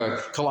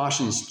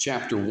Colossians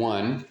chapter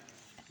 1,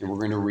 and we're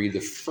going to read the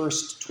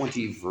first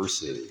 20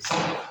 verses.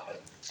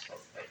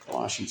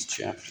 Colossians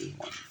chapter 1,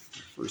 the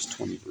first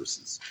 20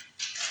 verses.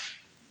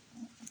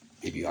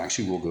 Maybe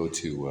actually we'll go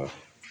to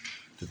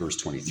verse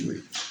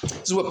 23.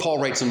 This is what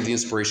Paul writes under the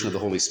inspiration of the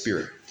Holy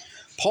Spirit.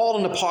 Paul,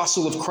 an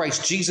apostle of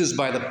Christ Jesus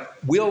by the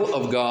will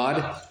of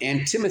God,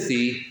 and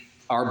Timothy,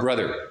 our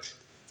brother.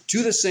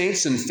 To the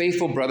saints and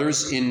faithful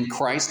brothers in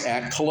Christ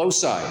at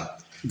Colossae,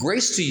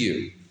 grace to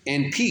you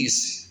and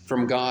peace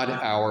from God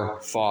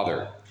our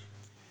Father.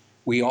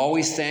 We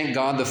always thank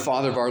God the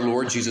Father of our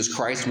Lord Jesus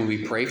Christ when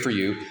we pray for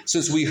you,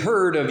 since we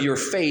heard of your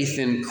faith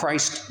in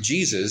Christ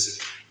Jesus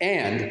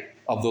and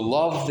of the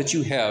love that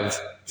you have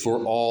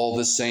for all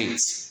the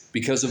saints,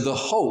 because of the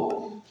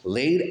hope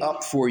laid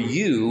up for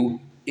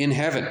you in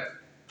heaven.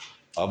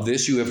 Of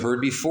this you have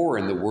heard before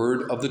in the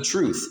word of the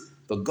truth,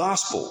 the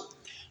gospel,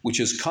 which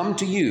has come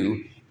to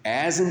you,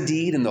 as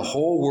indeed in the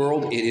whole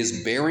world it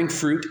is bearing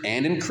fruit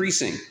and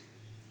increasing,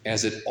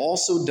 as it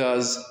also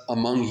does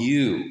among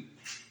you,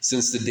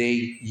 since the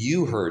day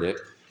you heard it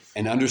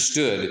and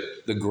understood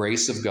the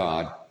grace of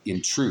God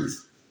in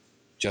truth,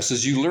 just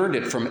as you learned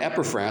it from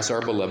Epaphras,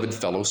 our beloved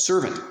fellow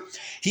servant.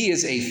 He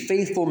is a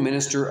faithful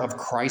minister of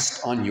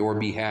Christ on your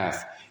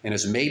behalf, and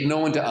has made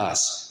known to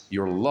us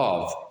your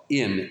love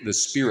in the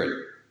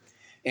Spirit.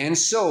 And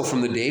so,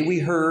 from the day we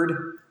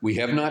heard, we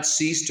have not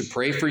ceased to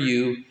pray for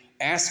you,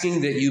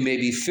 asking that you may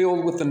be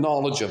filled with the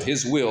knowledge of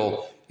his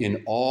will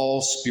in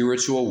all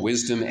spiritual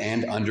wisdom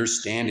and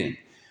understanding,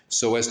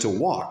 so as to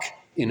walk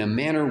in a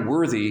manner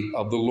worthy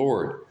of the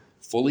Lord,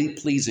 fully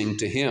pleasing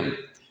to him,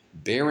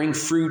 bearing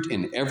fruit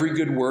in every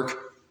good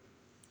work,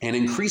 and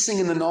increasing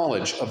in the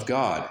knowledge of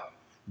God,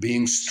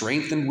 being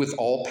strengthened with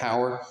all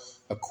power,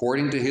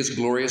 according to his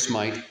glorious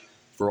might,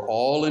 for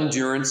all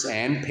endurance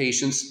and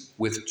patience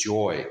with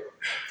joy,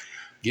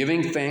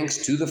 giving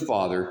thanks to the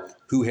Father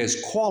who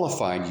has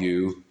qualified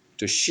you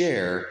to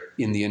share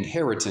in the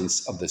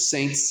inheritance of the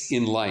saints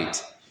in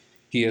light.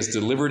 He has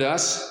delivered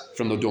us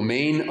from the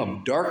domain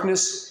of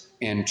darkness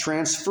and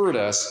transferred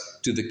us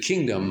to the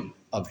kingdom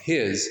of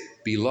his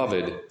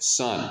beloved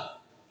Son,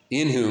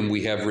 in whom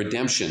we have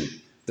redemption,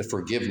 the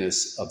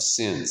forgiveness of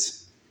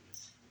sins.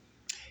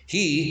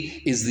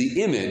 He is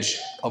the image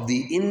of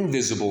the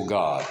invisible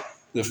God,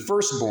 the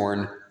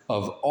firstborn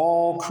of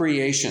all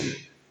creation.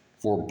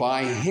 For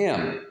by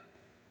him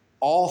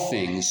all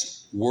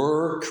things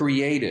were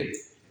created,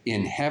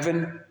 in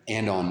heaven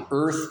and on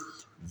earth,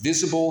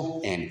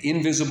 visible and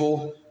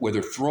invisible,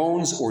 whether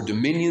thrones or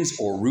dominions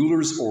or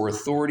rulers or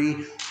authority.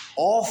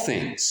 All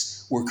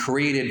things were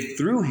created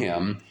through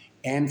him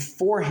and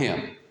for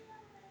him.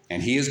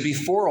 And he is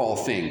before all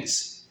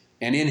things,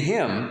 and in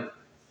him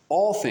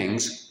all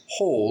things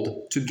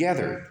hold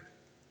together.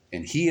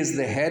 And he is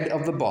the head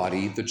of the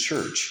body, the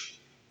church.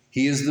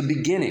 He is the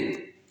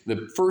beginning,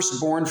 the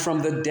firstborn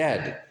from the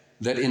dead,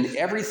 that in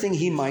everything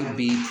he might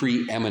be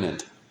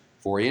preeminent.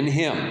 For in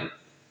him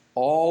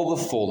all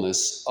the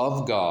fullness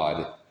of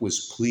God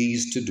was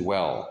pleased to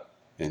dwell,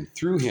 and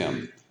through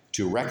him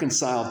to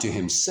reconcile to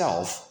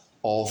himself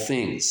all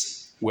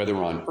things, whether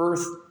on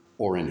earth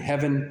or in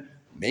heaven,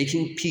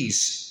 making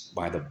peace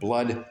by the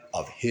blood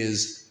of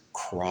his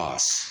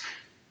cross.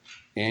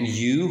 And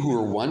you who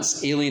were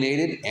once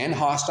alienated and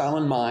hostile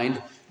in mind,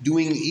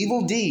 doing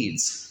evil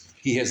deeds,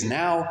 he has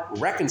now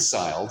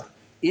reconciled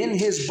in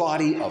his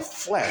body of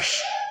flesh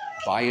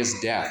by his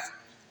death,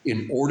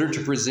 in order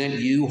to present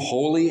you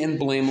holy and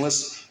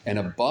blameless and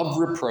above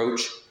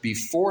reproach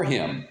before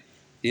him,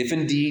 if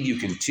indeed you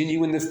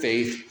continue in the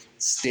faith,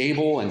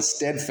 stable and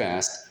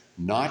steadfast,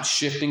 not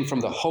shifting from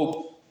the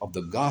hope of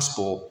the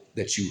gospel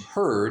that you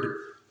heard,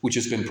 which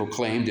has been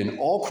proclaimed in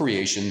all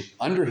creation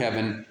under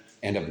heaven,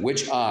 and of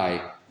which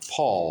I,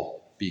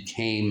 Paul,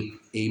 became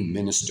a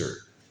minister.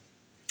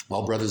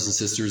 Well, brothers and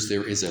sisters,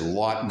 there is a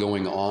lot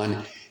going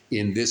on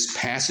in this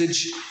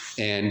passage,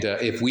 and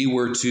if we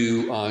were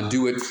to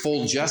do it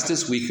full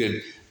justice, we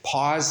could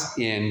pause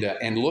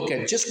and look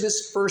at just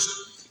this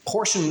first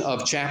portion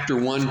of chapter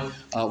 1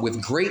 with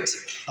great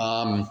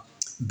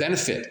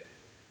benefit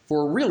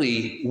for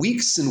really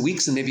weeks and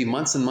weeks and maybe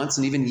months and months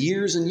and even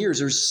years and years.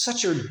 There's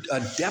such a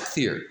depth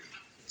here,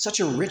 such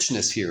a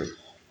richness here.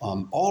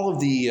 All of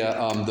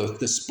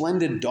the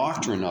splendid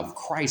doctrine of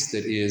Christ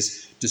that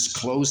is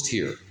disclosed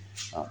here.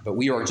 But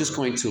we are just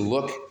going to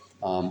look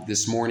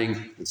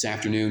this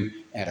afternoon,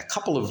 at a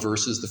couple of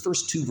verses, the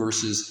first two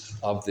verses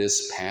of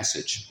this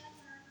passage.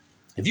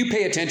 If you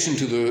pay attention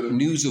to the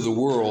news of the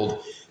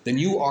world, then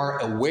you are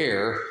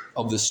aware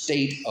of the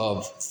state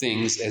of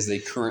things as they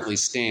currently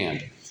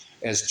stand.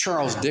 As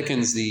Charles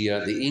Dickens, the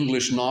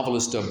English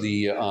novelist of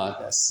the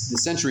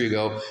century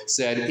ago,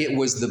 said, it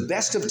was the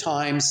best of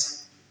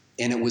times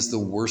and it was the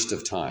worst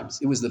of times.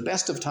 It was the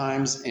best of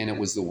times and it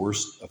was the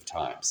worst of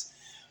times.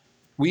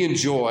 We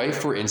enjoy,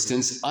 for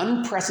instance,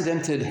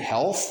 unprecedented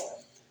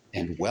health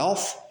and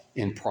wealth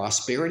and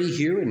prosperity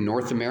here in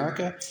North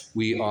America.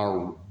 We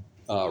are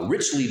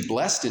richly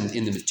blessed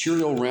in the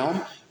material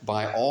realm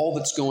by all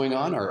that's going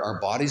on. Our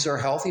bodies are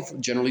healthy,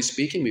 generally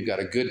speaking. We've got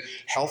a good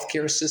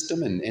healthcare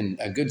system and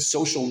a good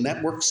social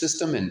network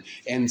system.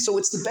 And so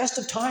it's the best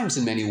of times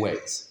in many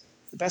ways,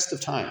 the best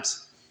of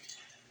times.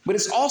 But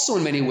it's also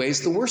in many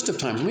ways the worst of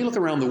times. When we look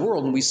around the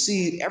world and we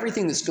see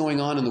everything that's going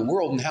on in the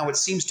world and how it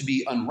seems to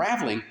be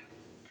unraveling,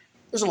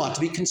 there's a lot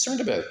to be concerned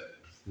about.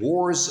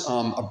 Wars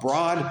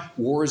abroad,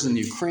 wars in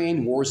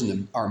Ukraine, wars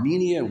in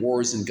Armenia,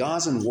 wars in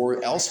Gaza, and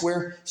war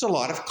elsewhere. There's a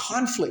lot of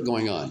conflict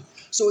going on.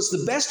 So it's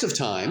the best of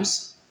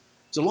times.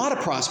 There's a lot of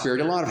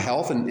prosperity, a lot of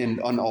health, and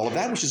all of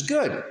that, which is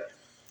good.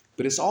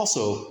 But it's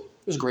also,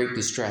 there's great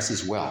distress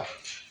as well.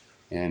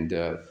 And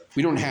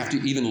we don't have to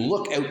even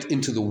look out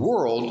into the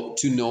world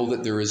to know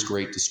that there is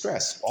great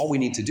distress. All we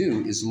need to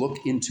do is look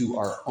into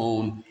our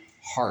own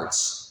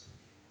hearts.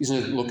 We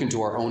need to look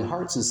into our own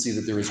hearts and see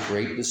that there is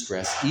great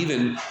distress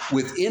even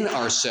within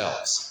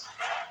ourselves.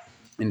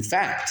 In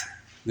fact,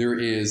 there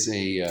is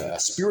a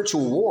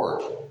spiritual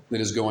war that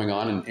is going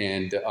on,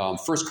 and 1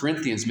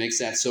 Corinthians makes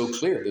that so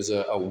clear. There's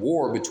a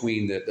war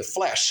between the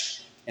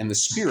flesh and the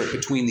spirit,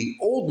 between the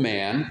old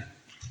man,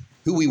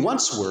 who we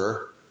once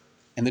were,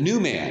 and the new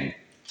man,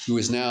 who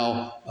is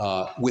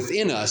now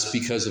within us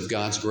because of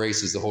God's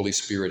grace, as the Holy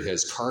Spirit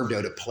has carved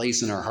out a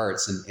place in our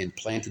hearts and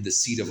planted the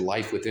seed of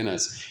life within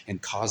us and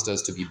caused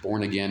us to be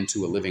born again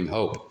to a living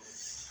hope.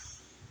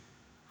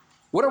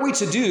 What are we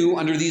to do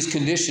under these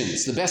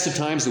conditions? The best of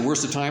times, the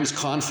worst of times,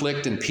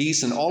 conflict and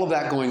peace and all of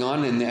that going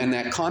on, and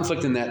that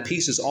conflict and that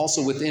peace is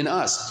also within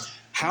us.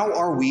 How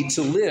are we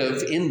to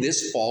live in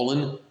this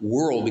fallen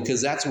world?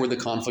 Because that's where the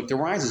conflict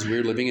arises.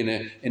 We're living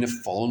in a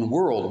fallen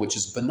world, which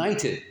is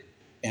benighted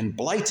and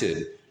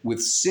blighted with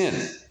sin.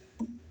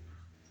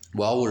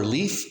 Well,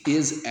 relief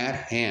is at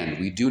hand.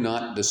 We do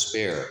not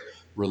despair.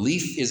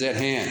 Relief is at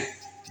hand.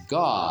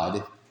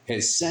 God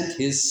has sent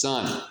his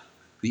Son,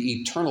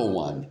 the Eternal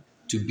One,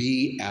 to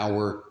be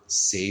our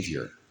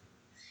Savior.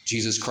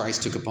 Jesus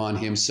Christ took upon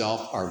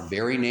himself our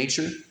very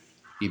nature.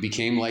 He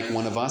became like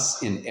one of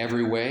us in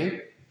every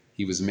way.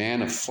 He was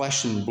man of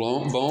flesh and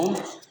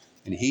bone,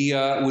 and he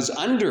was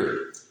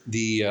under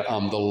the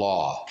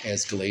law,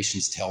 as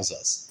Galatians tells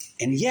us.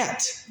 And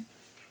yet,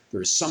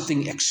 there is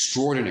something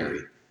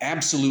extraordinary,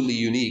 absolutely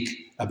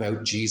unique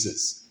about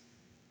Jesus.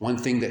 One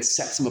thing that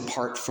sets him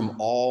apart from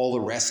all the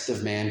rest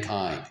of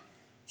mankind.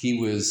 He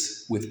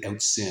was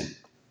without sin,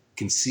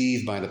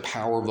 conceived by the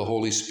power of the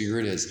Holy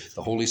Spirit, as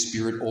the Holy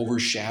Spirit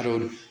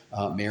overshadowed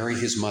Mary,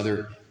 his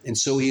mother. And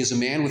so he is a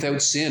man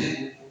without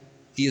sin.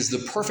 He is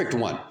the perfect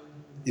one,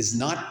 is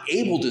not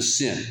able to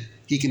sin.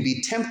 He can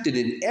be tempted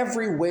in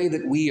every way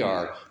that we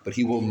are, but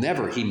he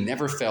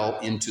never fell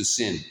into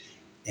sin.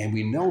 And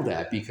we know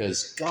that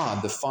because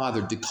God the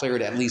Father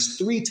declared at least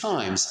 3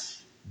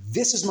 times,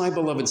 "This is my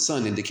beloved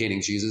Son,"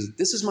 indicating Jesus.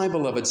 "This is my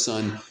beloved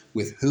Son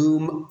with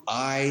whom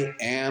I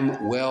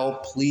am well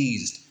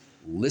pleased.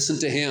 Listen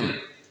to him."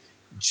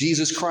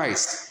 Jesus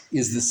Christ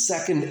is the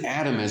second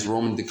Adam, as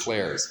Romans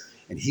declares.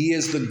 And he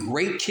is the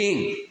great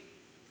King.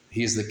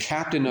 He is the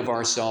captain of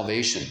our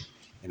salvation.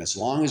 And as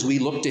long as we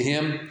look to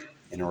him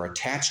and are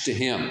attached to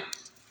him,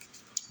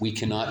 we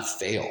cannot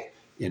fail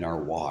in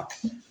our walk.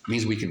 It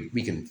means we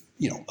can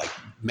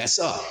mess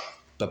up,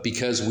 but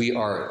because we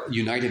are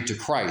united to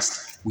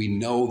Christ, we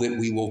know that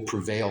we will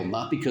prevail,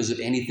 not because of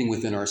anything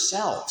within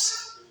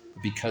ourselves,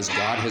 but because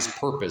God has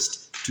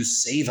purposed to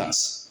save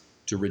us,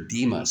 to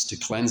redeem us, to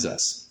cleanse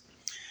us.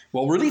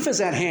 Well, relief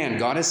is at hand.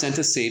 God has sent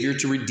a Savior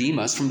to redeem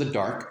us from the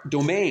dark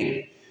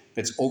domain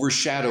that's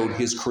overshadowed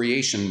his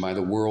creation by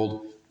the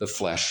world, the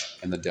flesh,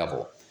 and the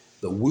devil.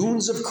 The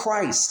wounds of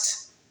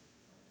Christ,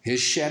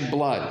 his shed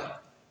blood,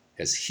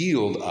 has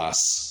healed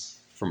us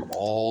from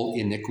all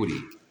iniquity.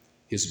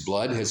 His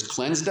blood has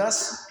cleansed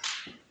us.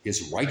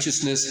 His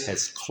righteousness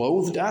has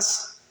clothed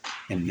us.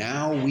 And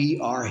now we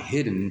are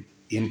hidden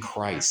in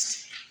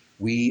Christ.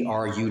 We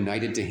are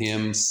united to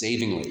him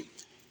savingly.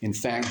 In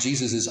fact,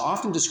 Jesus is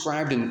often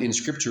described in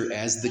Scripture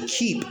as the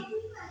keep.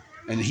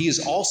 And he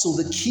is also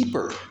the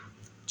keeper.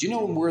 Do you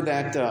know where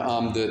that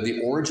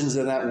the origins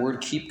of that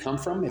word keep come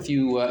from? If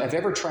you have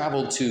ever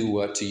traveled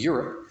to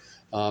Europe,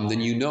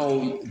 then you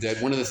know that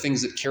one of the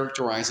things that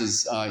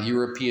characterizes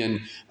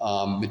European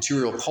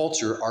material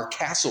culture are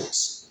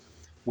castles.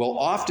 Well,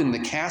 often the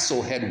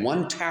castle had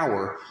one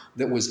tower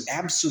that was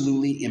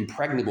absolutely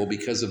impregnable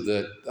because of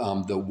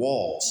the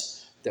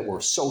walls that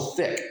were so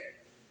thick.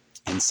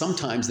 And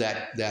sometimes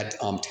that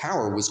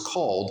tower was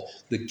called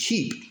the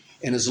keep.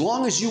 And as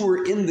long as you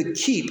were in the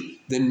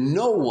keep, then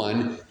no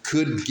one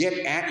could get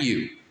at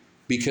you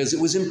because it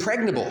was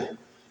impregnable.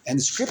 And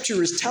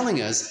Scripture is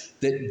telling us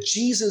that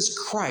Jesus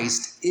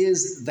Christ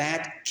is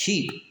that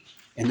keep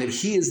and that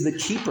he is the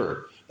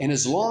keeper. And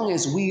as long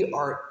as we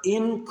are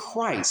in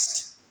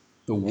Christ,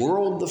 the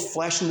world, the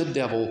flesh, and the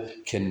devil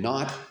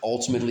cannot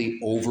ultimately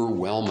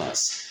overwhelm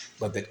us,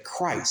 but that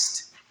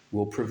Christ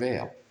will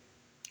prevail.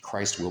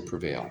 Christ will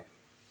prevail.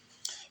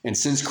 And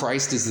since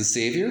Christ is the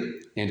Savior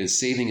and is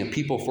saving a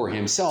people for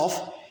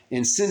himself,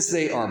 and since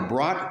they are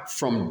brought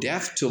from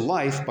death to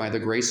life by the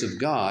grace of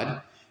God,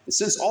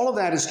 since all of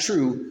that is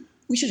true,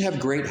 we should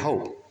have great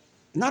hope.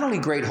 Not only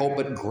great hope,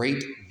 but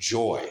great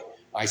joy.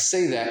 I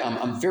say that I'm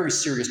a very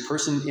serious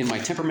person in my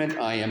temperament.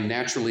 I am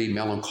naturally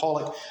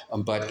melancholic,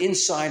 but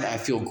inside I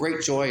feel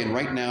great joy. And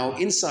right now,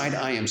 inside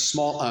I am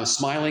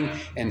smiling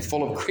and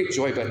full of great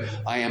joy. But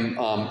I am,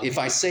 if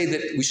I say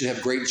that we should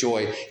have great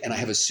joy and I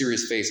have a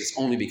serious face, it's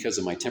only because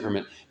of my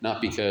temperament,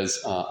 not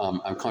because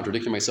I'm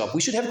contradicting myself.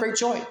 We should have great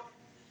joy.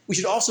 We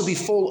should also be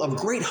full of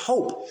great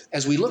hope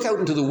as we look out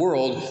into the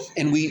world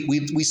and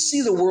we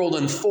see the world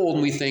unfold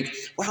and we think,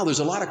 wow, there's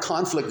a lot of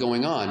conflict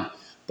going on,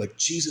 but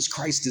Jesus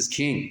Christ is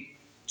King.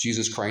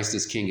 Jesus Christ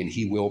is King and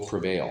he will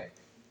prevail.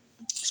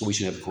 So we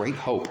should have great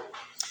hope.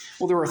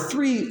 Well, there are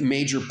three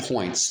major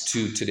points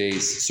to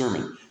today's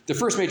sermon. The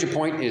first major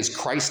point is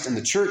Christ and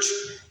the church.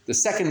 The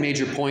second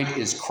major point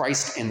is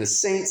Christ and the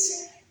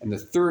saints. And the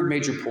third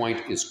major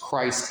point is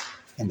Christ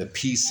and the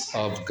peace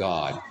of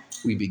God.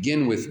 We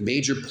begin with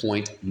major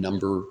point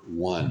number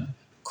 1,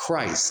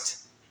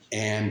 Christ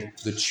and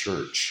the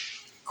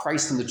church.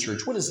 Christ and the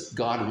church. What does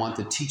God want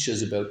to teach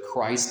us about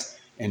Christ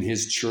and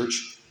his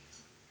church?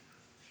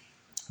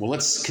 Well,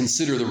 let's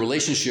consider the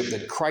relationship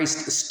that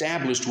Christ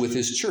established with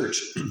his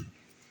church,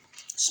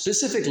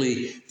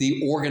 specifically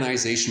the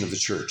organization of the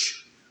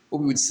church.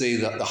 What we would say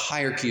the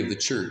hierarchy of the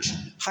church.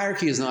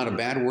 Hierarchy is not a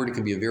bad word. It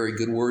can be a very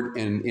good word.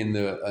 And in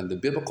the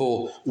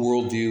biblical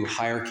worldview,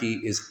 hierarchy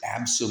is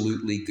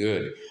absolutely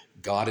good.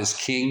 God is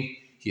king.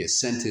 He has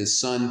sent his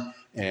son,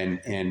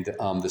 and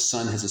the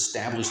son has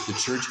established the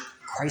church.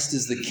 Christ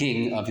is the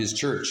king of his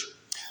church.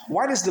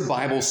 What does the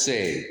Bible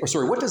say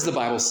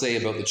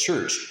about the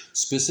church,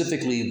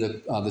 specifically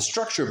the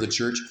structure of the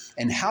church,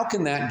 and how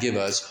can that give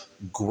us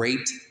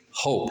great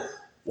hope?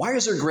 Why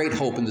is there great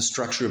hope in the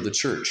structure of the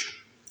church?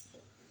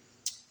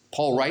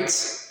 Paul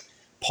writes,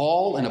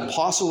 Paul, an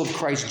apostle of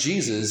Christ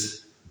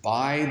Jesus,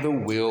 by the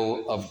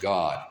will of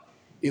God.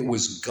 It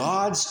was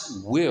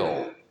God's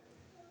will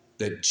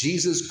that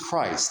Jesus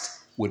Christ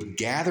would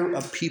gather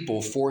a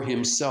people for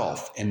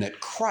himself and that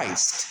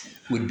Christ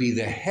would be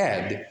the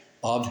head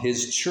of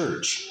his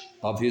church,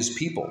 of his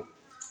people.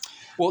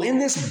 Well, in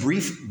this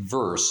brief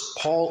verse,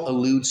 Paul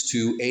alludes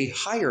to a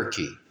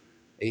hierarchy.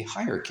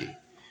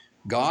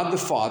 God the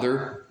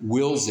Father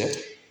wills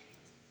it.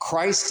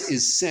 Christ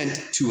is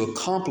sent to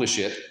accomplish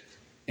it,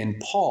 and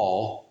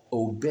Paul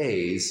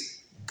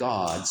obeys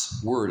God's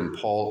word, and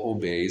Paul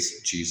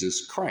obeys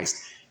Jesus Christ.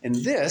 And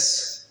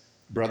this,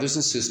 brothers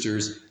and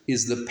sisters,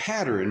 is the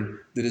pattern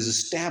that is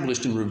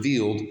established and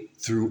revealed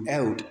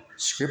throughout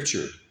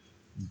Scripture.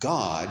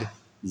 God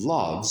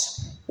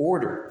loves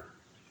order.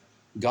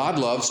 God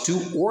loves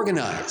to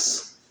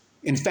organize.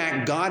 In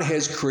fact, God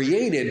has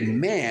created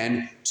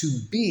man to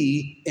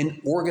be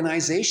an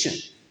organization.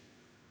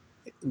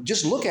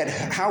 Just look at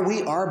how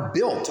we are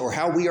built or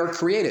how we are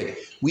created.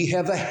 We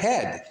have a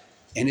head,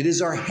 and it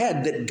is our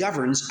head that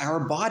governs our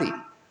body.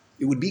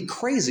 It would be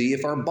crazy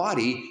if our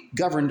body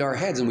governed our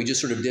heads and we just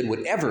sort of did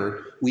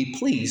whatever we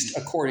pleased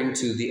according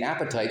to the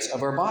appetites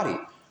of our body.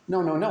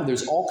 No.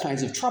 There's all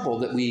kinds of trouble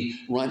that we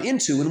run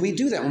into when we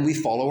do that, when we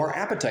follow our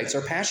appetites,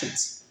 our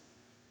passions.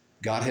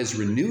 God has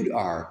renewed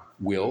our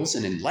wills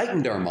and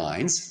enlightened our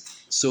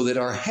minds so that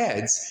our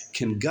heads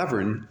can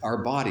govern our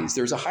bodies.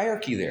 There's a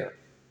hierarchy there.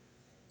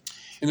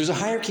 And there's a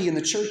hierarchy in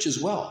the church as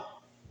well.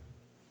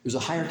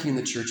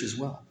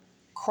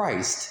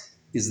 Christ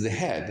is the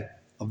head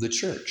of the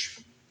church.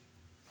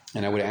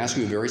 And I would ask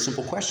you a very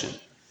simple question.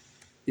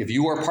 If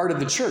you are part of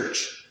the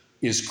church,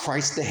 is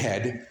Christ the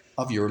head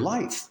of your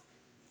life?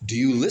 Do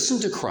you listen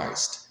to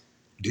Christ?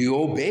 Do you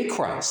obey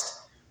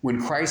Christ?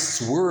 When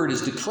Christ's word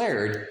is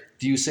declared,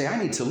 do you say,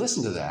 I need to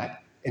listen to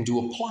that and to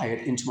apply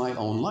it into my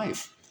own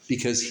life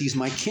because he's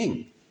my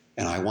king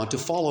and I want to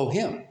follow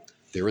him?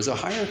 There is a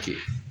hierarchy.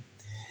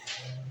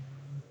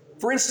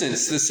 For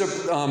instance,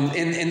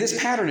 and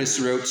this pattern is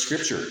throughout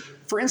Scripture.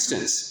 For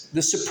instance,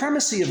 the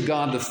supremacy of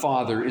God the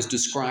Father is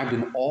described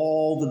in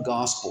all the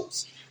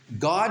Gospels.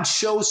 God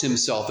shows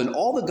himself in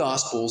all the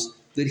Gospels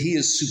that he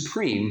is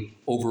supreme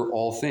over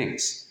all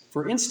things.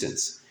 For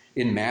instance,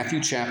 in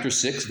Matthew chapter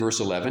 6, verse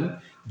 11,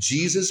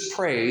 Jesus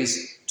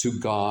prays to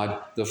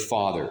God the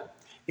Father.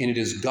 And it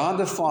is God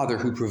the Father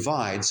who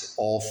provides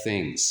all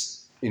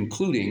things,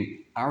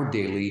 including our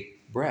daily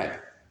bread.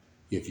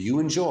 If you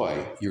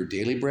enjoy your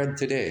daily bread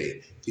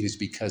today, it is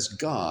because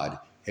God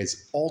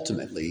has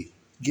ultimately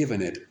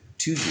given it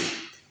to you.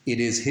 It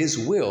is his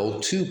will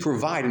to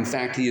provide. In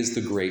fact, he is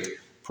the great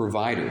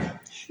provider.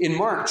 In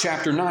Mark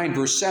chapter 9,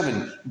 verse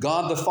 7,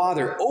 God the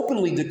Father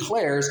openly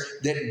declares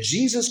that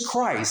Jesus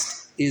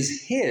Christ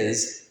is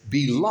his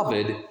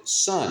beloved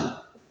Son,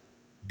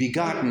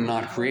 begotten,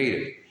 not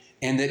created,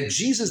 and that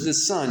Jesus the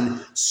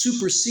Son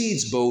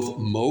supersedes both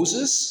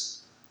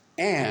Moses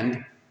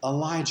and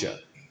Elijah,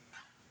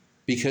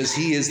 because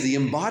he is the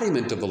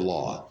embodiment of the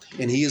law,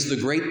 and he is the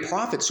great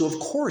prophet. So, of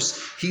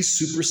course, he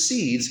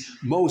supersedes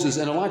Moses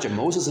and Elijah.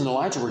 Moses and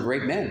Elijah were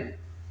great men,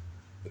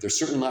 but they're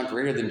certainly not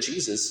greater than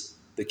Jesus,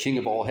 the King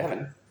of all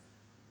heaven.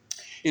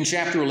 In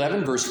chapter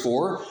 11, verse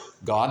 4,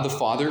 God the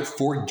Father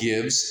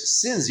forgives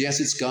sins. Yes,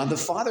 it's God the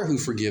Father who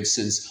forgives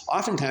sins.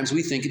 Oftentimes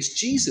we think it's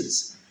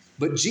Jesus.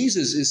 But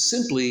Jesus is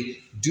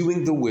simply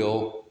doing the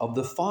will of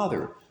the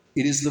Father.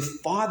 It is the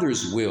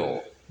Father's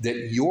will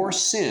that your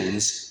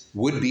sins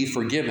would be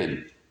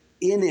forgiven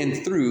in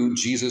and through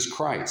Jesus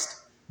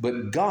Christ.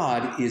 But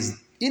God is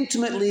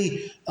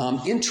intimately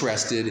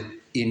interested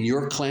in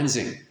your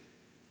cleansing.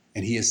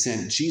 And he has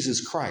sent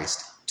Jesus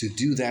Christ to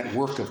do that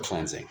work of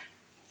cleansing.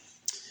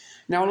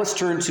 Now let's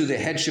turn to the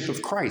headship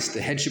of Christ.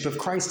 The headship of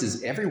Christ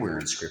is everywhere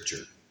in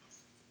Scripture.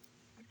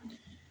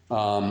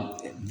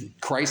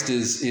 Christ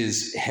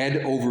is head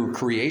over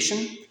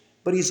creation,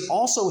 but he's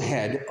also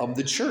head of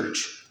the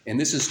church. And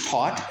this is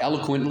taught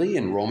eloquently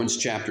in Romans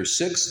chapter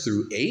 6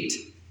 through 8,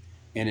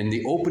 and in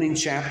the opening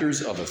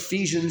chapters of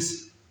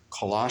Ephesians,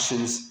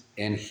 Colossians,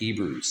 and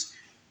Hebrews.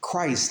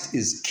 Christ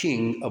is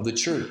king of the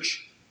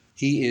church.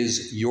 He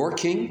is your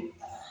king.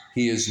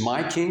 He is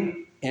my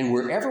king. And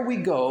wherever we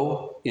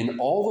go in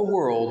all the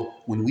world,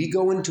 when we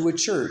go into a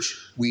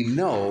church, we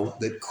know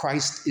that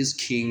Christ is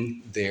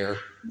king there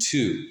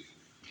too.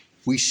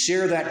 We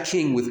share that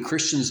king with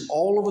Christians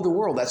all over the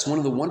world. That's one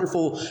of the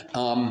wonderful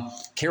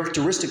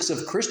characteristics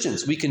of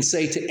Christians. We can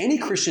say to any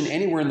Christian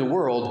anywhere in the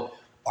world,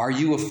 "Are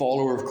you a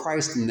follower of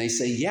Christ?" And they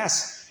say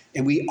yes.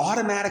 And we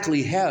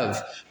automatically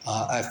have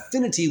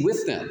affinity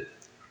with them.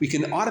 We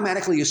can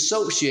automatically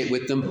associate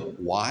with them.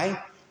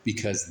 Why?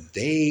 Because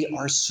they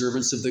are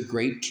servants of the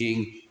great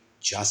king,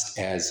 just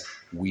as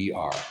we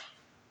are.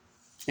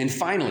 And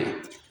finally,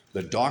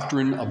 the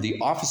doctrine of the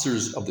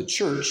officers of the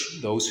church,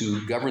 those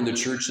who govern the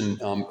church in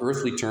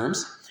earthly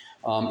terms,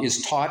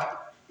 is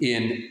taught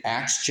in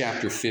Acts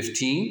chapter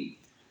 15,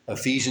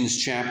 Ephesians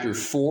chapter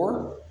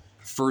 4,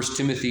 1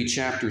 Timothy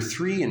chapter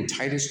 3, and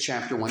Titus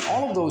chapter 1.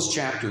 All of those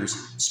chapters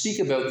speak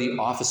about the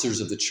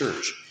officers of the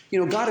church. You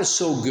know, God is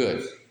so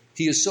good.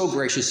 He is so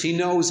gracious. He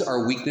knows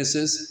our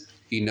weaknesses.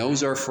 He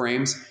knows our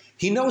frames.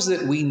 He knows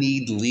that we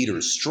need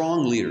leaders,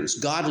 strong leaders,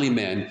 godly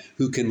men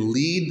who can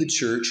lead the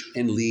church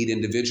and lead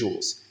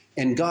individuals.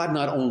 And God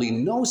not only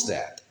knows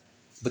that,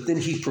 but then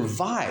he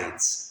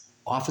provides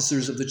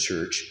officers of the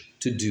church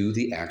to do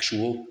the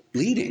actual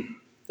leading,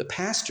 the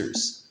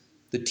pastors,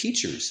 the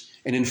teachers,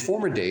 and in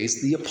former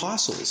days, the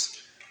apostles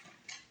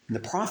and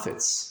the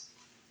prophets.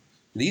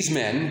 These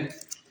men,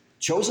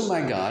 chosen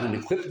by God and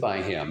equipped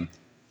by him,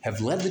 have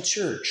led the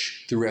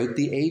church throughout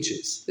the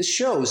ages.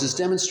 This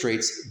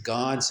demonstrates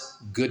God's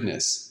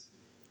goodness.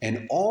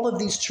 And all of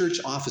these church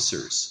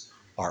officers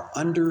are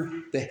under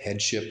the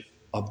headship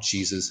of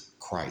Jesus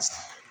Christ.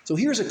 So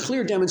here's a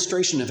clear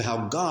demonstration of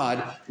how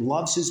God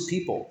loves his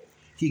people.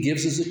 He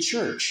gives us a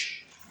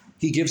church.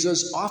 He gives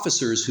us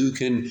officers who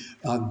can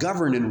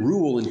govern and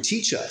rule and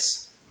teach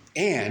us.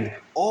 And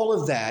all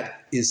of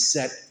that is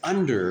set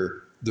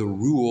under the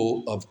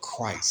rule of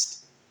Christ.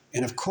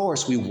 And of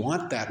course, we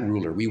want that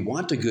ruler. We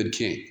want a good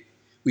king.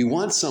 We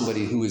want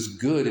somebody who is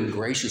good and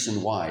gracious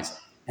and wise.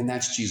 And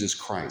that's Jesus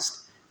Christ.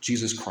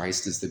 Jesus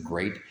Christ is the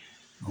great,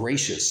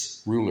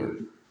 gracious ruler.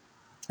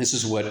 This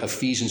is what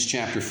Ephesians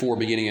chapter 4,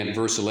 beginning at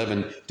verse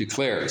 11,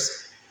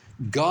 declares.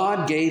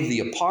 God gave the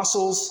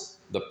apostles,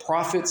 the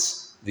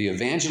prophets, the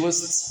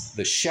evangelists,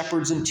 the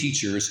shepherds and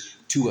teachers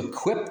to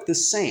equip the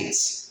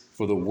saints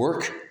for the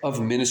work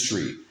of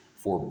ministry,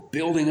 for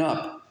building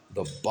up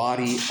the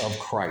body of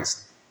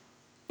Christ.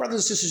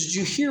 Brothers and sisters, did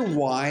you hear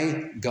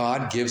why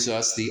God gives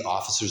us the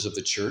officers of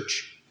the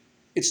church?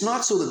 It's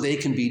not so that they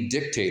can be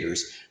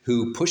dictators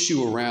who push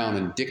you around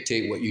and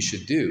dictate what you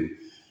should do.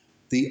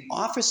 The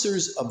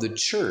officers of the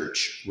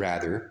church,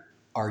 rather,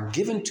 are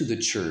given to the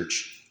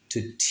church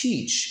to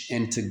teach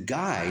and to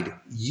guide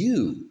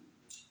you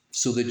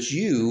so that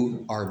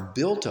you are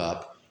built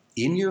up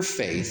in your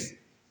faith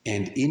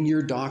and in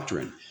your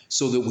doctrine,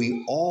 so that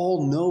we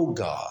all know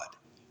God,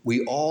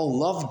 we all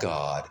love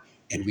God,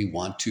 and we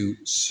want to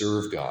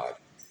serve God.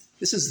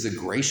 This is the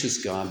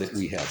gracious God that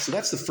we have. So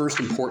that's the first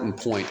important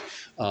point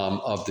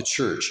of the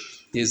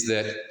church, is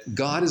that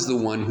God is the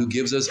one who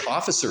gives us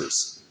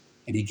officers.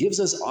 And he gives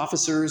us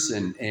officers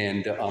and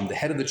the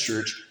head of the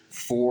church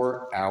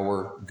for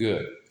our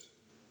good.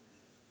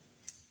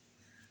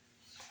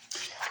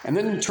 And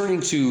then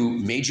turning to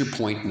major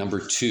point number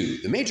 2.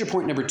 The major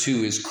point number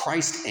 2 is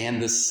Christ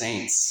and the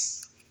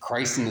saints.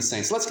 Christ and the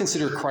saints. Let's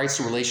consider Christ's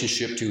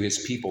relationship to his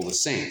people, the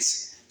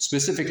saints.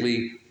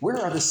 Specifically, where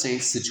are the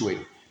saints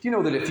situated? Do you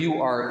know that if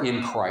you are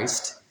in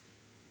Christ,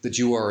 that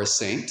you are a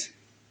saint?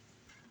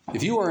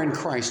 If you are in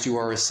Christ, you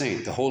are a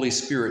saint. The Holy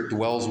Spirit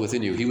dwells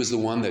within you. He was the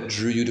one that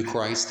drew you to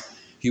Christ.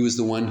 He was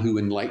the one who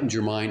enlightened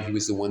your mind. He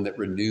was the one that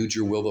renewed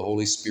your will, the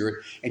Holy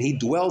Spirit. And he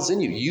dwells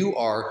in you. You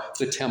are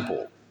the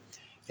temple.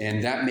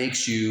 And that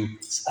makes you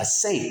a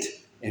saint.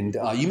 And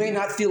you may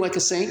not feel like a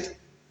saint.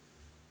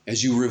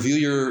 As you review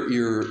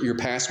your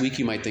past week,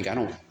 you might think,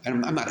 I'm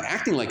not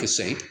acting like a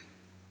saint.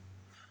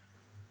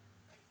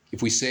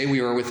 If we say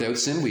we are without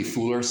sin, we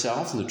fool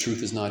ourselves and the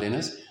truth is not in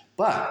us.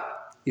 But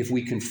if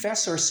we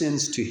confess our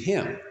sins to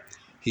him,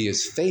 he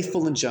is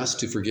faithful and just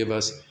to forgive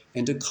us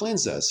and to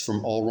cleanse us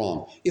from all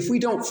wrong. If we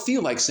don't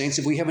feel like saints,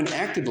 if we haven't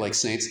acted like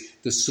saints,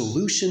 the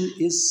solution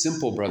is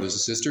simple, brothers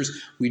and sisters.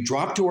 We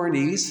drop to our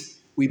knees,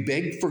 We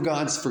beg for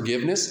God's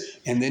forgiveness,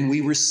 and then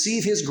we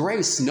receive his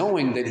grace,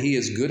 knowing that he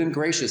is good and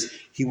gracious.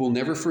 He will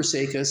never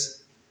forsake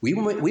us. We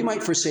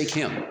might forsake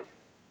him. In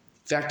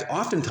fact,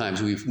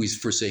 oftentimes we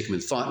forsake him in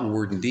thought and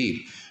word and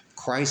deed.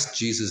 Christ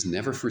Jesus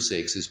never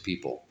forsakes his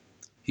people.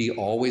 He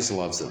always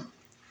loves them.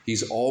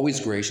 He's always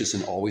gracious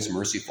and always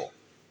merciful.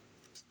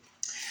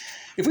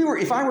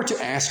 If I were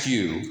to ask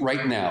you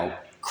right now,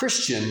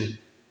 Christian,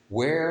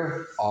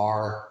 where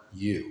are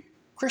you?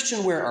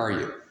 Christian, where are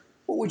you?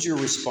 What would your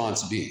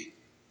response be?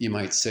 You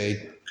might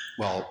say,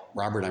 well,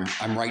 Robert,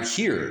 I'm right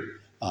here.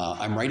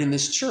 I'm right in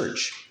this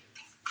church.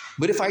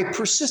 But if I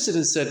persisted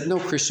and said, no,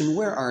 Christian,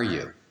 where are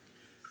you?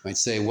 I might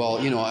say, well,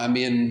 I'm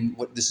in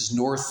this is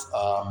North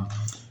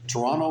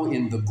Toronto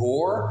in the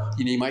Gore.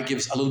 You might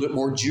give a little bit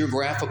more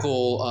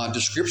geographical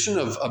description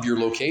of your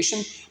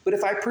location. But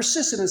if I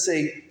persisted and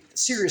say,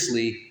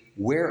 seriously,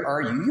 where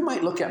are you? You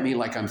might look at me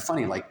like I'm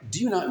funny, like, do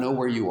you not know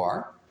where you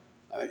are?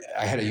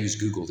 I had to use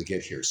Google to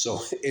get here.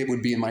 So it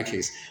would be, in my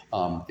case,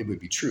 it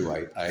would be true.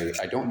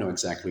 I don't know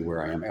exactly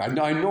where I am.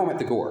 I know I'm at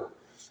the Gore.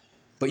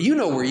 But you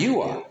know where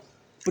you are.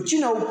 But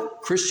you know,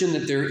 Christian,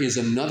 that there is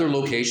another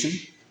location?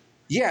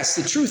 Yes,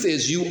 the truth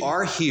is you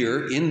are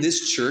here in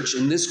this church,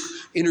 in this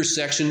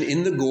intersection,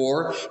 in the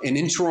Gore, and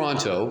in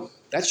Toronto.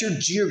 That's your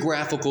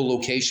geographical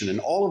location, and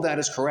all of that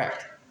is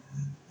correct.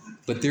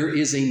 But there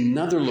is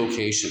another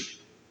location,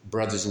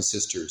 brothers and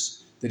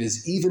sisters, that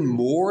is even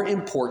more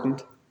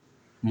important,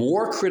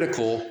 more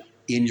critical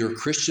in your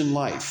Christian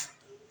life.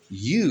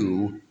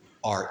 You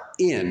are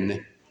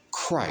in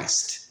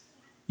Christ.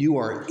 You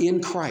are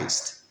in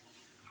Christ.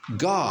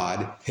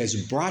 God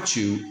has brought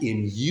you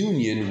in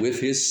union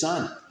with his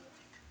Son.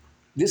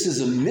 This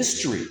is a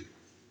mystery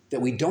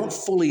that we don't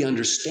fully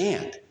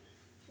understand.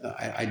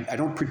 I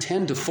don't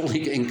pretend to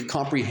fully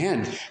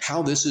comprehend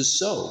how this is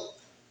so.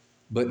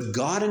 But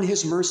God in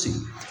his mercy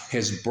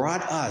has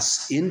brought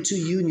us into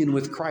union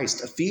with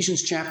Christ.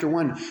 Ephesians chapter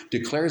 1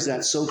 declares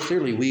that so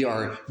clearly. We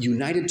are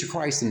united to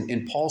Christ,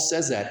 and Paul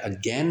says that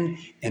again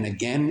and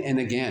again and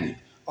again.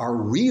 Our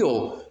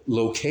real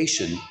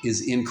location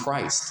is in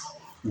Christ.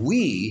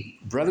 We,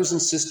 brothers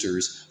and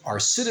sisters, are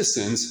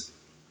citizens,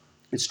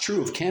 it's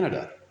true of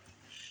Canada,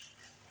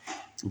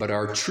 but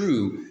our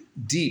true,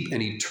 deep,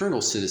 and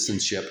eternal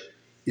citizenship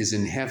is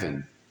in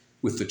heaven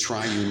with the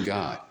triune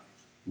God.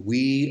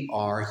 We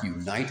are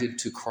united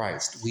to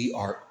Christ. We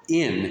are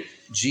in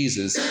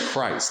Jesus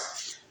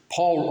Christ.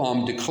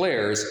 Paul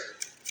declares,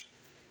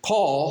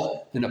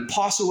 Paul, an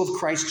apostle of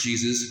Christ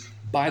Jesus,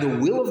 by the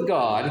will of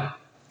God,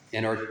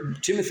 and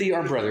Timothy,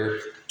 our brother,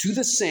 to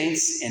the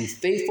saints and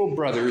faithful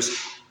brothers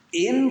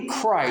in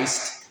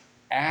Christ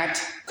at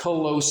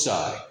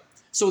Colossae.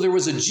 So there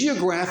was a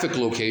geographic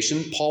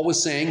location. Paul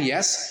was saying,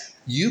 yes,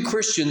 you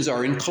Christians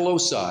are in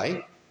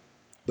Colossae,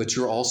 but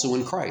you're also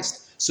in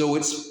Christ. So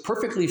it's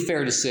perfectly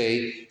fair to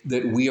say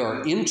that we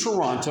are in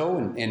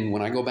Toronto, and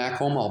when I go back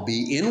home, I'll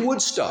be in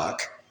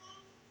Woodstock.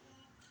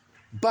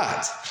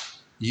 But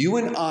you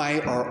and I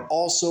are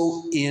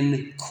also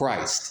in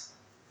Christ.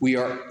 We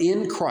are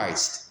in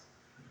Christ.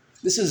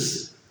 This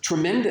is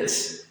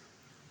tremendous.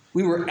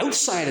 We were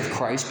outside of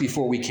Christ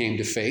before we came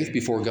to faith,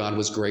 before God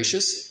was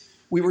gracious.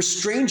 We were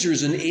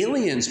strangers and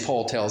aliens,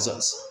 Paul tells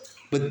us.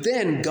 But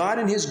then God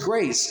in his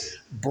grace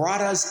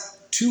brought us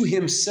to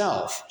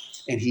himself.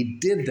 And he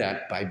did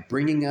that by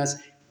bringing us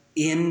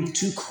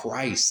into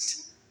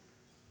Christ.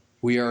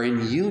 We are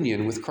in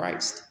union with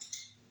Christ.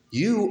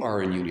 You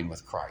are in union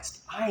with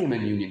Christ. I am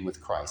in union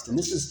with Christ. And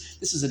this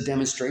is a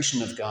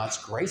demonstration of God's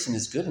grace and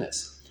his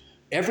goodness.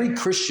 Every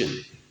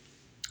Christian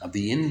of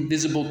the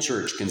invisible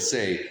church can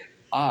say,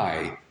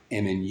 I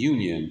am in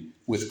union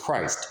with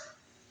Christ.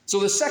 So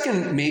the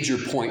second major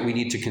point we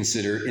need to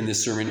consider in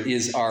this sermon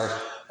is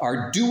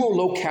our dual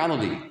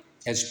locality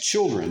as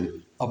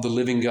children of the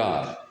living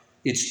God.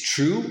 It's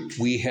true,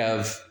 we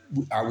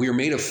are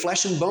made of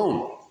flesh and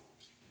bone.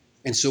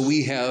 And so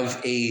we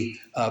have a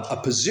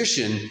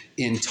position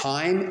in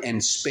time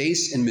and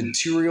space and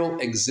material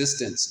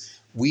existence.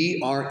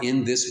 We are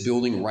in this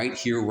building right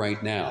here,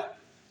 right now,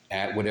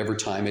 at whatever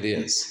time it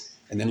is.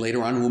 And then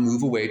later on, we'll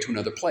move away to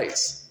another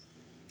place.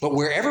 But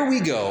wherever we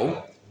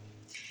go,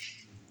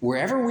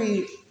 whatever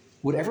we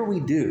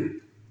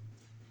do,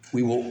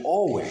 we will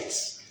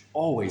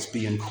always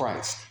be in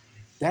Christ.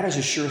 That is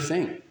a sure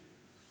thing.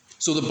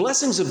 So the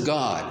blessings of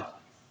God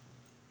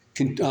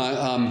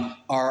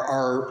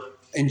are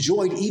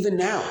enjoyed even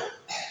now.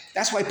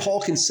 That's why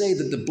Paul can say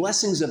that the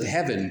blessings of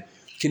heaven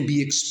can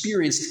be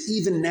experienced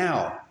even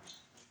now,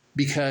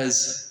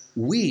 because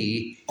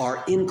we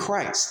are in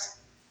Christ.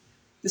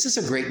 This is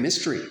a great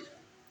mystery.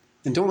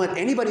 And don't let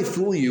anybody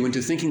fool you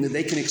into thinking that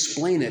they can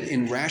explain it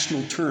in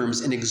rational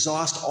terms and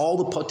exhaust all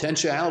the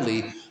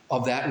potentiality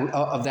of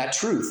that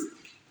truth.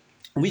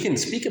 And we can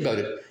speak about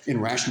it in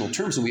rational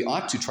terms, and we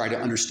ought to try to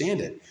understand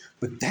it.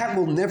 But that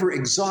will never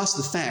exhaust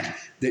the fact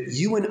that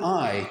you and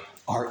I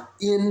are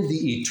in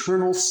the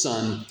eternal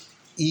Son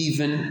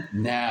even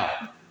now.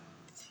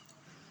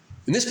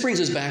 And this brings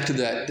us back to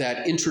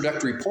that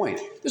introductory point.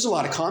 There's a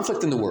lot of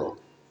conflict in the world.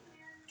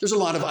 There's a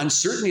lot of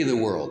uncertainty in the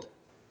world.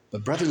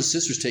 But brothers and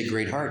sisters, take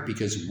great heart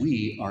because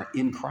we are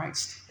in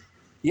Christ.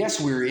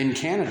 Yes, we're in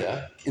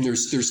Canada, and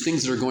there's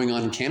things that are going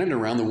on in Canada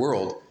around the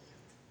world.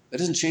 That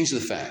doesn't change the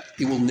fact.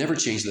 It will never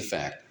change the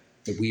fact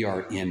that we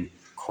are in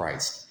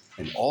Christ.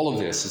 And all of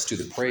this is to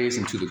the praise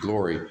and to the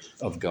glory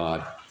of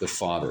God the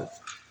Father.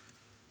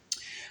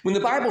 When the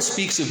Bible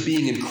speaks of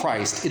being in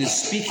Christ, it is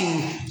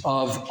speaking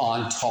of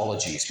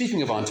ontology.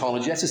 Speaking of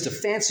ontology, that's just a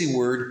fancy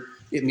word.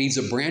 It means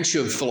a branch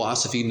of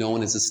philosophy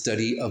known as the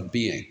study of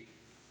being.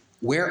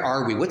 Where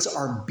are we? What's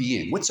our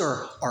being? What's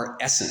our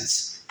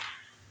essence?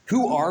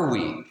 Who are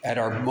we at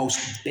our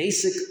most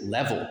basic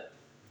level?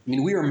 I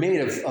mean, we are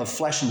made of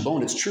flesh and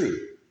bone, it's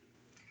true.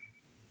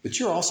 But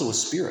you're also a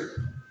spirit.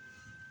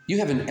 You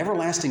have an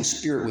everlasting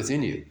spirit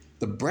within you.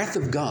 The breath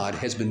of God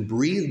has been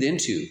breathed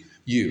into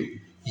you.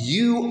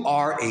 You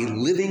are a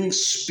living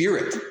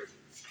spirit.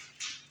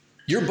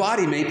 Your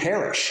body may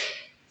perish.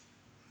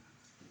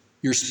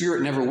 Your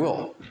spirit never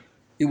will.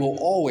 It will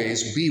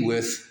always be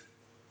with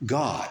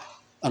God,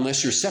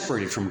 unless you're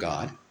separated from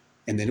God,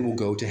 and then it will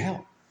go to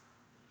hell.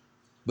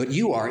 But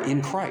you are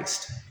in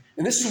Christ.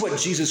 And this is what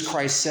Jesus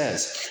Christ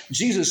says.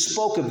 Jesus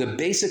spoke of the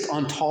basic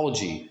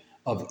ontology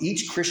of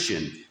each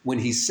Christian when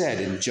he said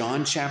in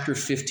John chapter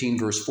 15,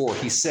 verse 4,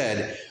 he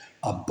said,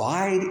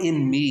 "Abide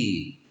in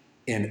me,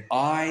 and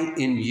I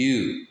in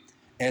you.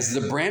 As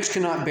the branch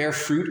cannot bear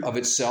fruit of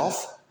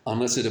itself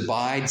unless it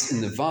abides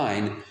in the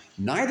vine,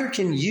 neither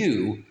can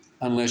you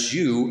unless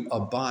you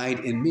abide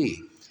in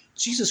me."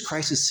 Jesus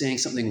Christ is saying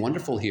something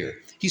wonderful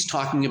here. He's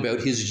talking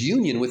about his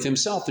union with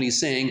himself, and he's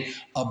saying,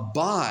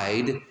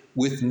 abide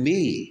with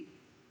me.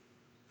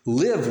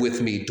 Live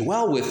with me,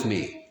 dwell with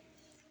me.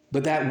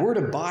 But that word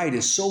abide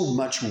is so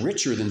much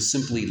richer than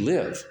simply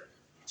live.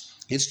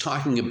 It's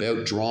talking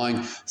about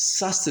drawing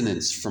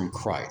sustenance from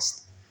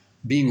Christ,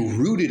 being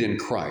rooted in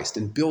Christ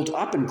and built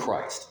up in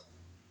Christ.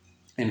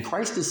 And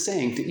Christ is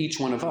saying to each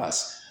one of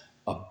us,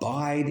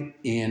 abide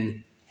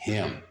in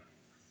him.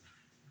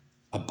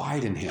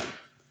 Abide in him.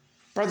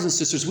 Brothers and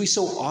sisters, we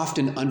so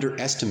often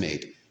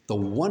underestimate the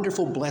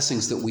wonderful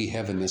blessings that we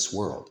have in this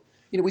world.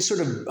 You know, we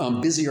sort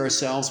of busy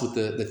ourselves with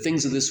the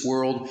things of this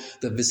world,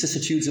 the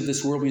vicissitudes of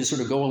this world. We just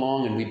sort of go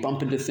along and we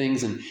bump into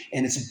things and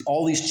it's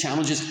all these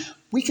challenges.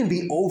 We can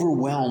be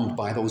overwhelmed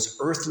by those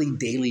earthly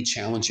daily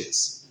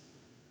challenges.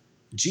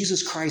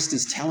 Jesus Christ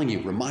is telling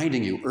you,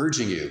 reminding you,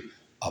 urging you,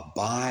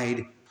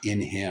 abide in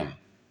him.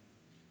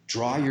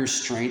 Draw your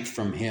strength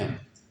from him.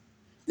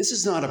 This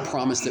is not a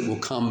promise that will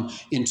come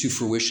into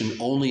fruition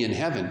only in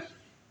heaven.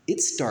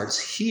 It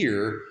starts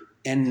here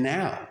and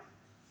now.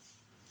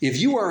 If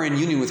you are in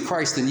union with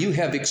Christ, then you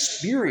have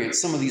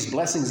experienced some of these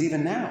blessings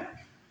even now.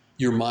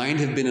 Your mind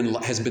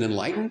has been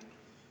enlightened.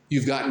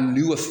 You've gotten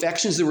new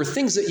affections. There were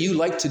things that you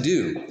liked to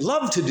do,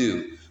 loved to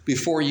do,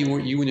 before you were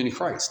in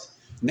Christ.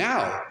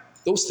 Now,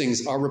 those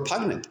things are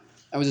repugnant.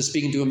 I was just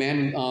speaking to a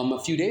man a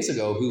few days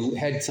ago who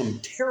had some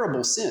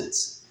terrible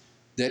sins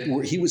that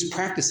he was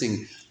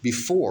practicing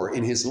before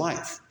in his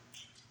life.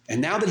 And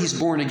now that he's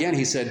born again,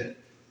 he said,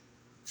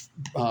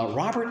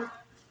 Robert,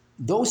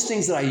 those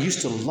things that I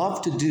used to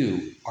love to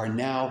do are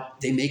now,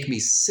 they make me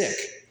sick.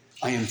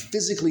 I am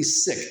physically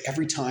sick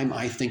every time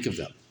I think of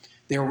them.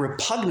 They're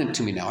repugnant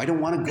to me now. I don't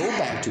want to go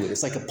back to it.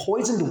 It's like a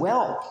poisoned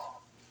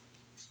well.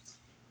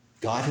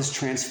 God has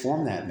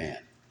transformed that man.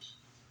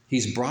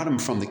 He's brought him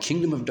from the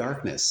kingdom of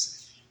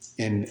darkness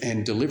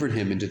and delivered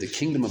him into the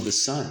kingdom of the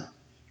Son.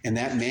 And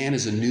that man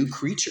is a new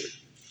creature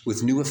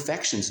with new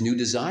affections, new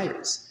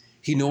desires.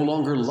 He no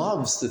longer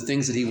loves the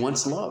things that he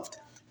once loved.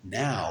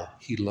 Now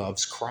he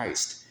loves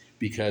Christ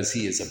because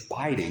he is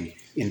abiding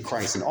in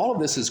Christ. And all of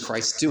this is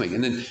Christ's doing.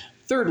 And then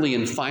thirdly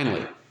and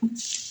finally,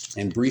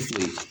 and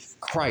briefly,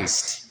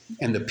 Christ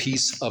and the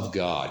peace of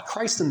God.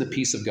 Christ and the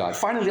peace of God.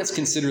 Finally, let's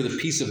consider the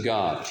peace of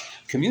God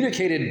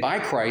communicated by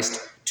Christ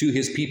to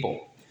his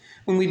people.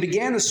 When we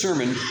began the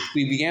sermon,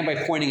 we began by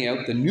pointing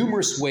out the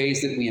numerous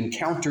ways that we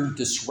encounter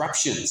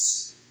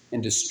disruptions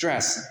and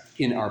distress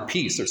in our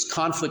peace. There's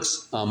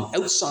conflicts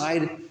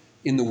outside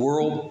in the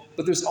world,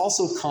 but there's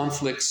also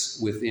conflicts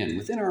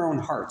within our own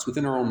hearts,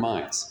 within our own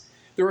minds.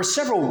 There are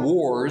several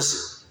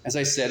wars, as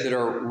I said, that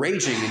are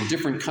raging in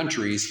different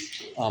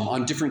countries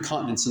on different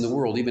continents in the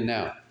world, even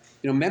now.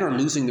 You know, men are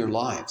losing their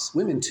lives,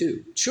 women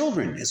too,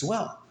 children as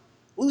well.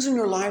 Losing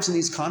their lives in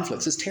these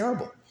conflicts is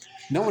terrible.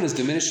 No one is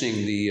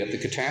diminishing the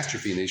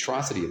catastrophe and the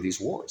atrocity of these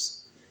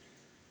wars.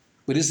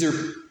 But is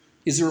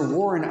there a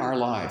war in our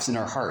lives, in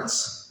our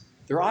hearts?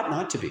 There ought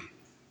not to be.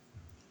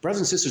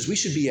 Brothers and sisters, we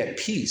should be at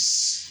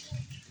peace.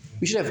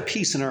 We should have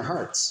peace in our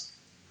hearts.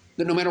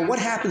 That no matter what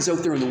happens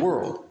out there in the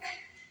world,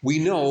 we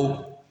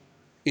know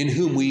in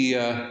whom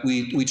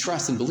we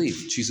trust and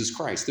believe, Jesus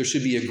Christ. There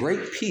should be a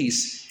great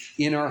peace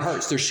in our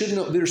hearts. There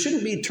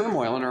shouldn't be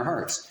turmoil in our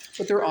hearts,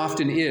 but there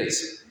often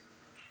is.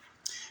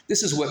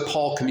 This is what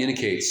Paul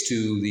communicates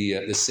to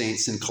the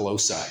saints in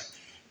Colossae.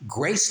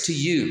 Grace to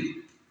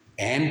you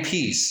and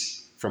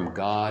peace from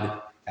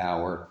God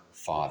our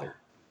Father.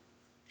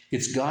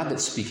 It's God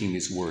that's speaking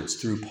these words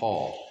through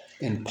Paul.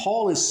 And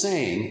Paul is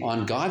saying,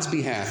 on God's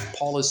behalf,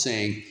 Paul is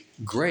saying,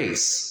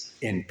 grace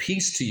and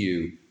peace to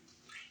you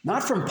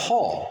Not from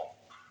Paul,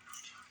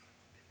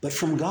 but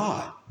from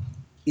God.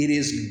 It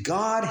is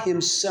God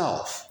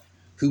himself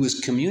who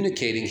is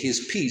communicating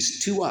his peace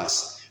to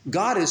us.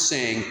 God is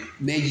saying,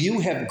 may you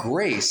have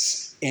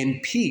grace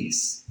and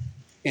peace.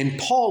 And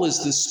Paul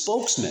is the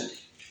spokesman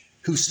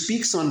who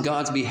speaks on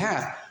God's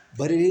behalf,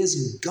 but it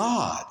is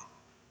God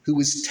who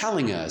is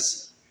telling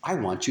us, I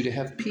want you to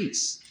have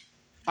peace.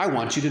 I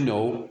want you to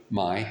know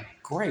my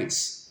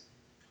grace.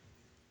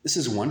 This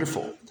is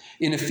wonderful.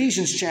 In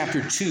Ephesians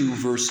chapter 2,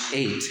 verse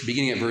 8,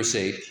 beginning at verse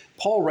 8,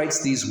 Paul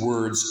writes these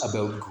words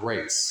about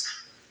grace.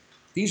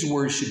 These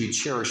words should be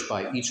cherished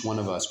by each one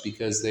of us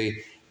because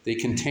they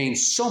contain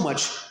so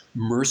much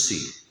mercy,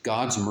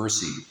 God's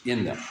mercy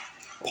in them.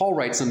 Paul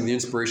writes under the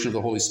inspiration of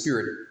the Holy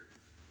Spirit,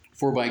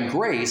 for by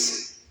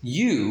grace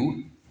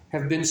you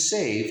have been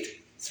saved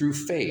through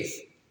faith.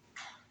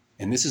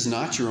 And this is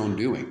not your own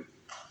doing.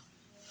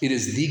 It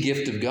is the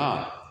gift of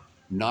God,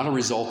 not a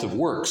result of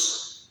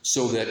works,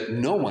 so that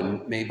no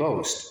one may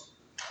boast.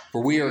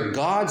 For we are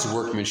God's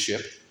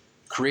workmanship,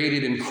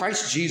 created in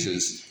Christ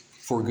Jesus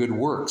for good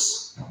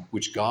works,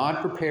 which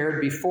God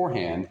prepared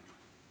beforehand,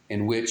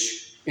 and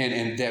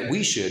that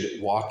we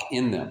should walk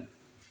in them.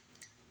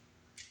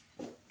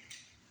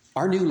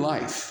 Our new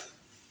life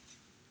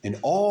and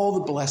all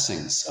the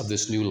blessings of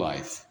this new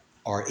life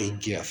are a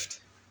gift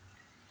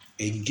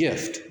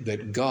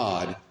that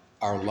God,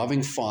 our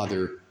loving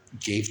Father,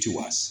 gave to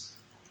us,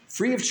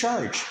 free of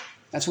charge.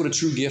 That's what a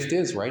true gift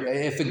is, right?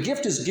 If a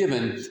gift is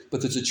given,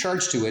 but there's a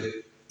charge to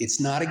it,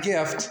 it's not a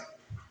gift.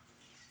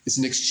 It's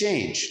an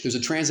exchange. There's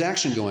a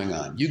transaction going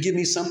on. You give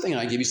me something, and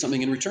I give you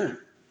something in return.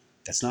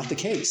 That's not the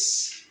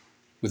case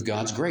with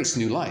God's grace,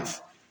 new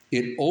life.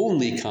 It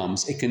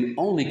can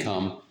only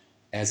come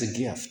as a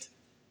gift,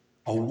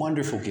 a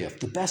wonderful gift,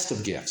 the best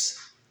of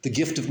gifts, the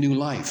gift of new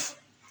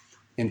life.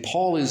 And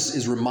Paul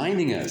is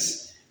reminding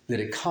us that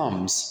it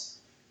comes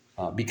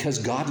because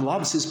God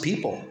loves his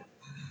people.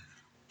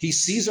 He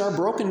sees our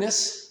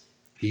brokenness.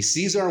 He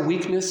sees our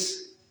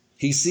weakness.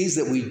 He sees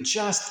that we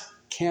just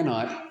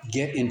cannot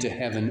get into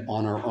heaven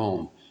on our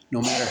own, no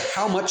matter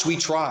how much we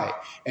try.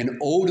 And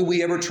oh, do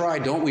we ever try,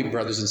 don't we,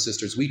 brothers and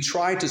sisters? We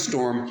try to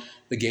storm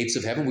the gates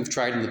of heaven. We've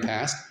tried in the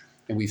past,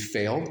 and we've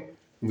failed.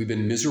 And we've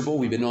been miserable.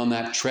 We've been on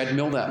that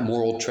treadmill, that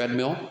moral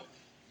treadmill.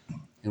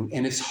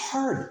 And it's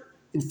hard.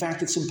 In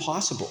fact, it's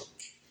impossible.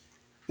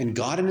 And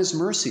God in his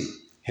mercy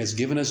has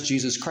given us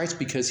Jesus Christ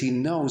because he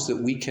knows that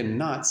we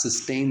cannot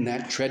sustain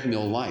that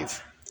treadmill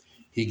life.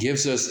 He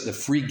gives us the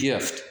free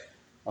gift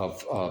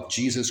of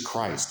Jesus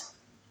Christ.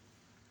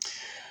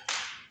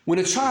 When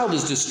a child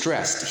is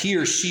distressed, he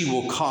or she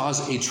will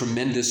cause a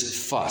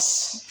tremendous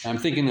fuss. I'm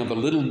thinking of a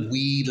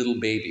wee little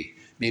baby.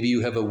 Maybe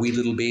you have a wee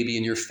little baby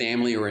in your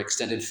family or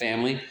extended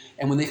family.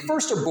 And when they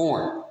first are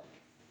born,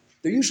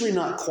 they're usually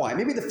not quiet.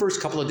 Maybe the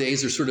first couple of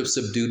days they're sort of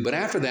subdued, but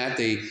after that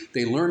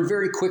they learn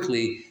very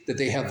quickly that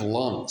they have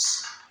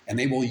lungs. And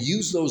they will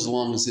use those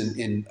lungs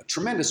in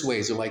tremendous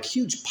ways. They're like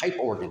huge pipe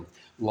organ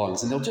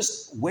lungs, and they'll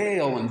just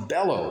wail and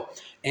bellow.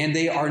 And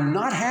they are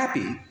not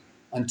happy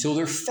until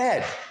they're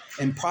fed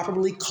and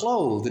properly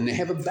clothed and they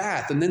have a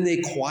bath, and then they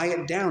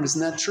quiet down.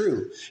 Isn't that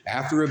true?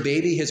 After a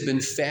baby has been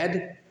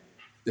fed,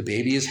 the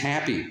baby is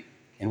happy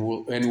and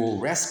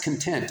will rest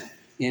content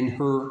in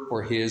her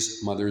or his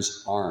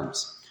mother's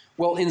arms.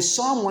 Well, in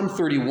Psalm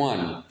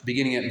 131,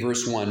 beginning at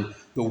verse 1,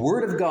 the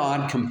Word of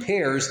God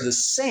compares the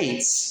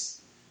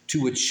saints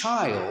to a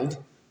child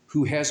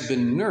who has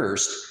been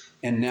nursed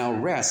and now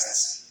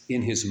rests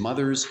in his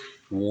mother's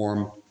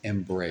warm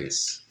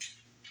embrace.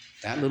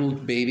 That little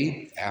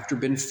baby, after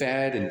been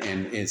fed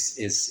and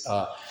is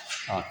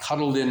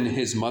cuddled in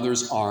his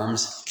mother's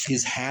arms,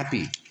 is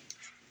happy.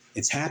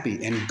 It's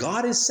happy. And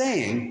God is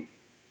saying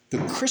the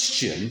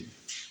Christian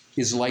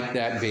is like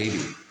that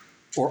baby,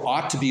 or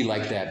ought to be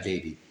like that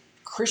baby.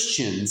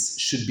 Christians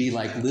should be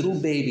like little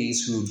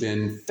babies who have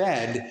been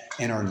fed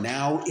and are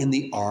now in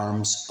the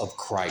arms of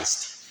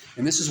Christ.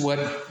 And this is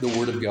what the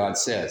Word of God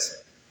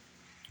says.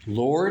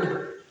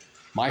 Lord,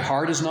 my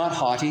heart is not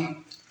haughty,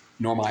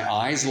 nor my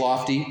eyes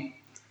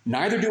lofty.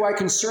 Neither do I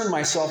concern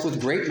myself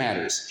with great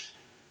matters,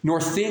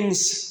 nor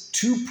things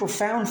too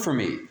profound for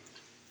me.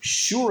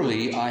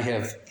 Surely I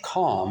have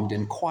calmed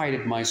and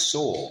quieted my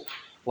soul,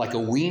 like a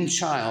weaned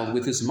child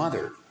with his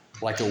mother.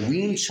 Like a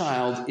weaned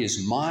child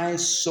is my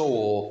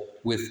soul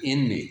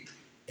within me.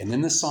 And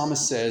then the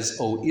psalmist says,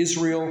 O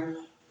Israel,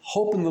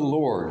 hope in the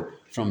Lord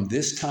from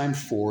this time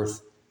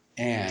forth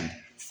and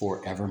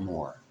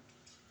forevermore.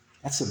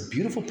 That's a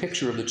beautiful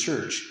picture of the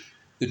church.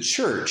 The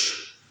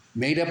church,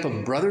 made up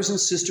of brothers and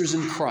sisters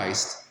in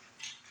Christ,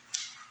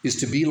 is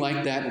to be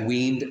like that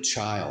weaned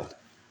child,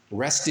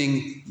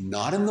 resting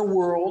not in the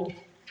world,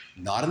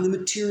 not in the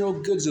material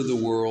goods of the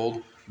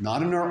world,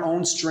 not in our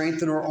own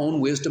strength and our own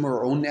wisdom or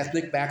our own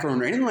ethnic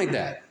background or anything like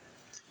that.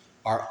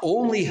 Our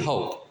only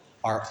hope,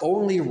 our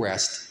only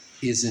rest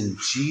is in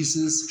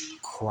Jesus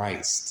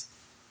Christ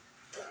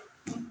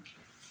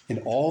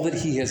and all that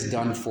he has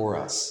done for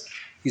us.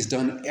 He's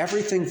done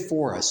everything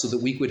for us so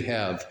that we could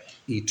have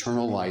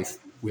eternal life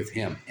with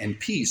him and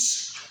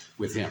peace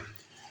with him.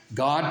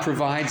 God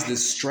provides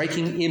this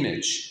striking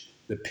image,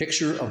 the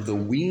picture of the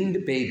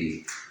weaned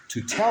baby,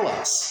 to tell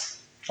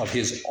us of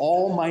his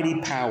almighty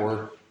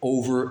power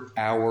over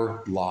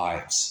our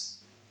lives,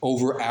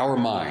 over our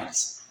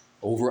minds,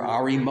 over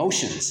our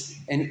emotions,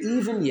 and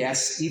even,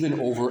 yes, even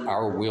over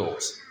our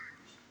wills.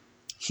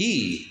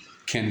 He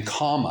can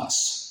calm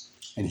us,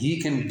 and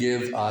he can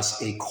give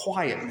us a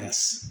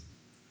quietness,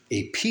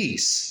 a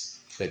peace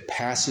that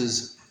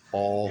passes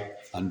all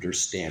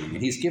understanding.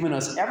 And he's given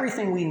us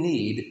everything we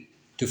need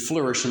to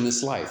flourish in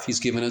this life. He's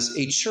given us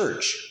a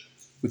church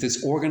with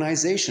its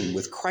organization,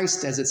 with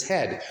Christ as its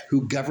head,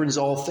 who governs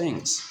all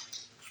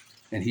things.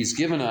 And he's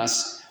given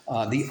us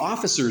the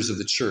officers of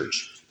the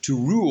church to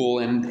rule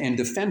and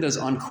defend us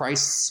on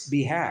Christ's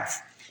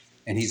behalf.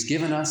 And he's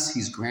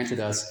granted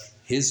us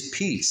his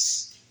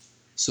peace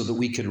so that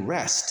we could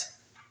rest,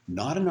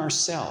 not in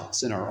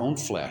ourselves, in our own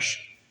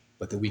flesh,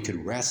 but that we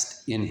could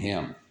rest in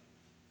him.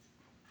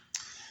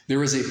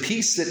 There is a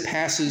peace that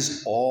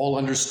passes all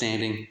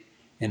understanding,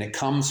 and it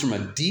comes from a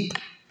deep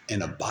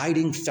and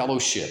abiding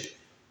fellowship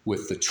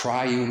with the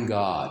triune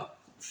God,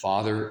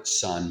 Father,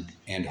 Son,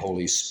 and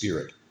Holy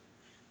Spirit.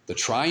 The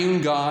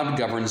triune God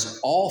governs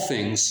all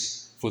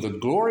things for the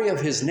glory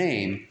of his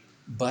name,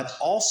 but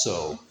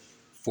also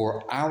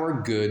for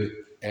our good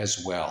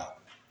as well.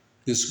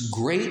 This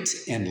great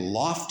and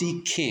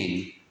lofty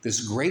King,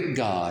 this great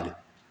God,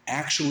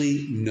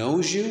 actually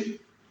knows you,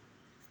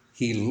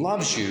 he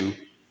loves you,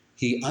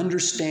 he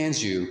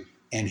understands you,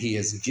 and he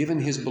has given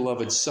his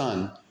beloved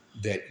Son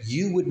that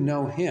you would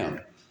know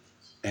him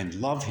and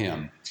love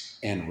him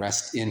and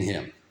rest in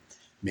him.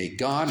 May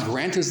God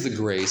grant us the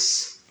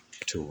grace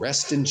to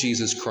rest in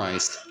Jesus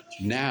Christ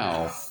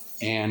now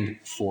and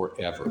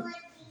forever.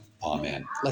 Amen.